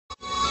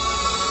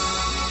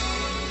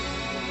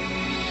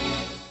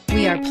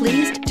We are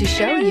pleased to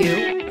show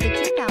you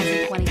the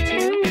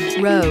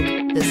 2022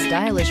 Rogue. The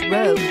stylish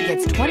Rogue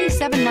gets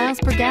 27 miles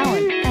per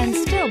gallon and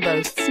still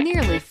boasts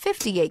nearly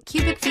 58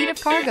 cubic feet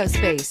of cargo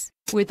space.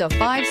 With a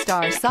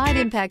 5-star side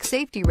impact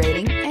safety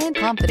rating and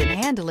confident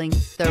handling,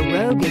 the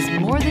Rogue is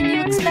more than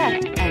you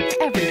expect and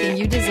everything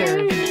you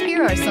deserve.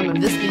 Here are some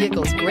of this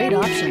vehicle's great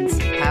options: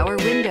 power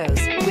windows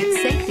with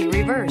safety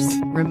reverse,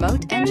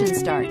 remote engine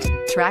start,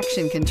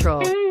 traction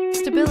control,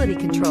 stability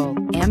control,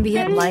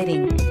 ambient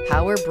lighting,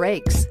 power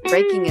brakes,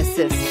 braking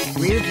assist,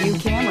 rear view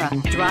camera,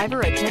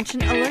 driver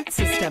attention alert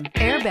system,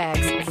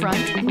 airbags,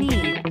 front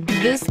knee.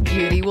 This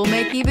beauty will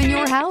make even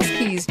your house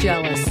keys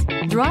jealous.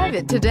 Drive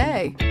it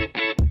today.